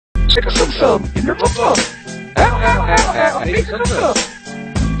Stick a some in your bum. Ow, ow, ow, ow, I hate some.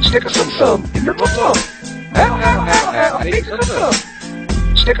 Stick a some in your bum. Ow, ow, ow, ow, I hate some.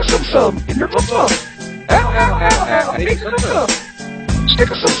 Stick a some in your bum. Ow, ow, ow, ow, I hate some.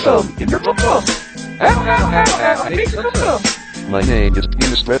 Stick a some in your bum. Ow, ow, ow, ow, I hate some. My name is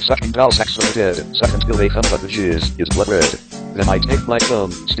penis bread sucking doll sex so dead. Suck until they come but the jizz is blood red. Then I take my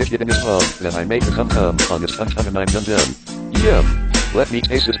thumb, stick it in his palm, then I make the cum on his cum and I'm done. Yum. Let me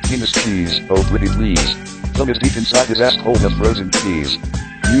taste his penis cheese, oh pretty please. Thumb is deep inside his asshole of frozen peas.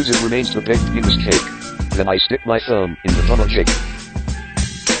 Use his remains to bake penis cake. Then I stick my thumb in the funnel shake.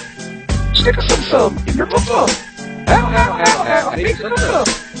 Stick a some in your bum. Ow, ow, ow, ow, I hate some.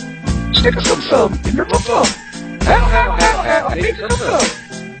 Stick a some in your bum. Ow, ow, ow, ow, I hate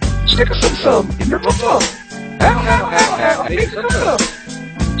some. Stick a some in your bum. Ow, ow, ow, ow, I hate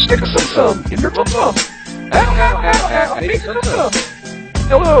some. Stick a some in your bum. Ow, ow, ow, ow, I hate some.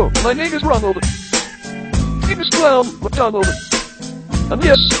 Hello, my name is Ronald. Famous clown, McDonald. And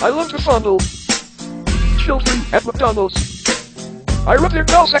yes, I love to fondle children at McDonald's. I rub their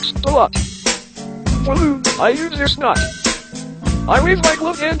ball sacks a lot. For lube, I use their snot. I wave my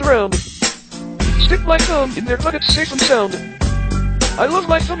glove hand around. Stick my thumb in their butt, it's safe and sound. I love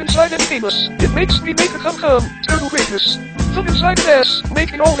my thumb inside and famous. It makes me make a cum, total greatness. Thumb inside an ass,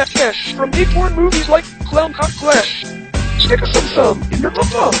 making all that cash from big porn movies like Clown Cock Clash. Stick a some in your bum.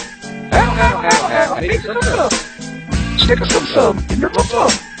 Ow, ow, ow, ow, I hate some. Stick a some in your bum. Ow,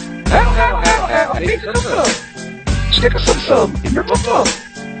 ow, ow, ow, I hate some. Stick a some in your bum. Ow,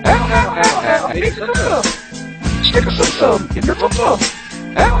 ow, ow, ow, I hate some. Stick a some in your bum. Ow,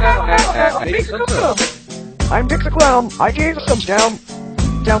 ow, ow, ow, I hate some. I'm Dick the Clown, I gave the thumbs down.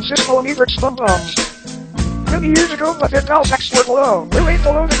 Down Siskel and Everett's bum bums. Many years ago, but their ball sacks were below. They lay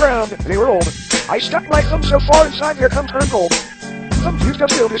below the ground, they were old. I stuck my thumb so far inside their cum turned gold. Thumb used up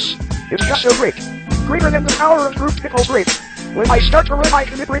illness, it's just so great. Greater than the power of Drew Pickles rape. When I start to run, I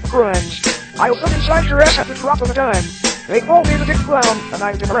commit rape crimes. I'll thumb inside your ass at the drop of a dime. They call me the Dick Clown, and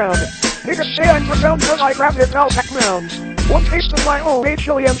I've been around. Niggas say I'm profound cause I grab their ball sack mounds. One taste of my own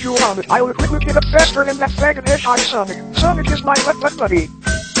chili and jewel on it. I'll quickly get up faster than that faggot hedgehog Sonic. Sonic is my butt buddy.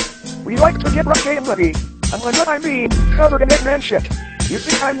 We like to get rough and bloody. And by that I mean, covered in Eggman shit. You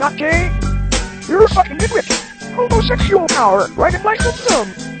think I'm not gay? You're a fucking nitwit. Homosexual power, right in my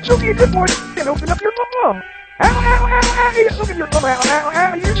thumb. So be a good boy and open up your bum. Ow, ow, ow, ow, you look in your bum, ow, ow,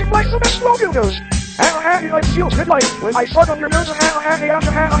 ow, using my thumb as slow dildos. Ow, ow, it feels good like when I fart on your nose, ow, ow, ow,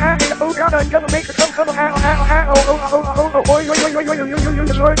 ow, ow, oh god, I'm gonna make it come, ow, ow, ow, oh, oi, oi, oi, oi, oi, oi, oi,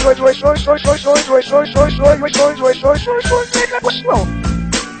 oi, soy, soy, soy, soy, soy, soy, soy, soy, soy, soy, soy, soy, soy, soy, make that was slow.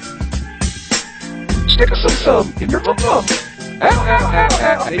 Stick a some in your bum. Ow, ow, ow,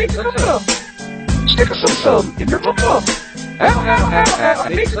 ow, I hate some. Stick a some in your bum. Ow, ow, ow, ow,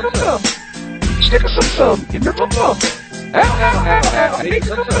 I hate some. Stick a some in your bum. Ow, ow, ow, ow, I hate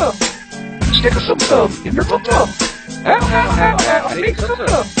some. Stick a some in your bum. Ow, ow, ow, ow, I hate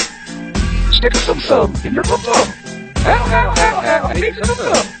some. Stick a some in your bum. Ow, ow, ow, ow, I hate some.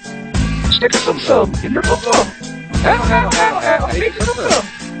 Stick a some in your bum. Ow, ow, ow, ow, I hate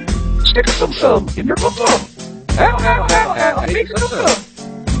some. Stick a some in your bum. Ow, ow, ow, ow, I hate some.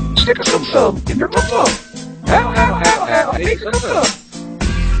 Stick a some in your bum. Ow, ow, ow, ow, I hate some.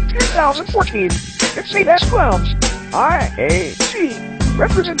 2014, it's St. S. Clowns. IAC,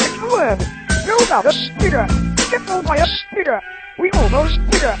 representing the land. Know about us, nigga. Get known by us, nigga. We almost,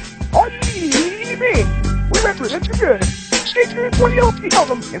 nigga. Me. We represent the good. Stay tuned for the LP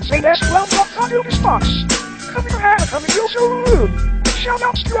album in St. S. Clowns.com in this box. Coming real so rude.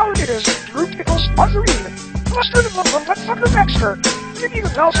 Shoutouts to our niggas, Drew Pickles, Arthurine, Buster the Lump, that fucker Baxter, Jimmy the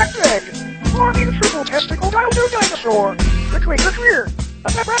Valsack Bag, Marty the Triple Testicle Dildo Dinosaur, the Quaker Queer,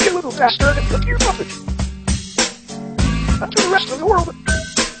 and that ratty little bastard, the Pew Puppet. And to the rest of the world,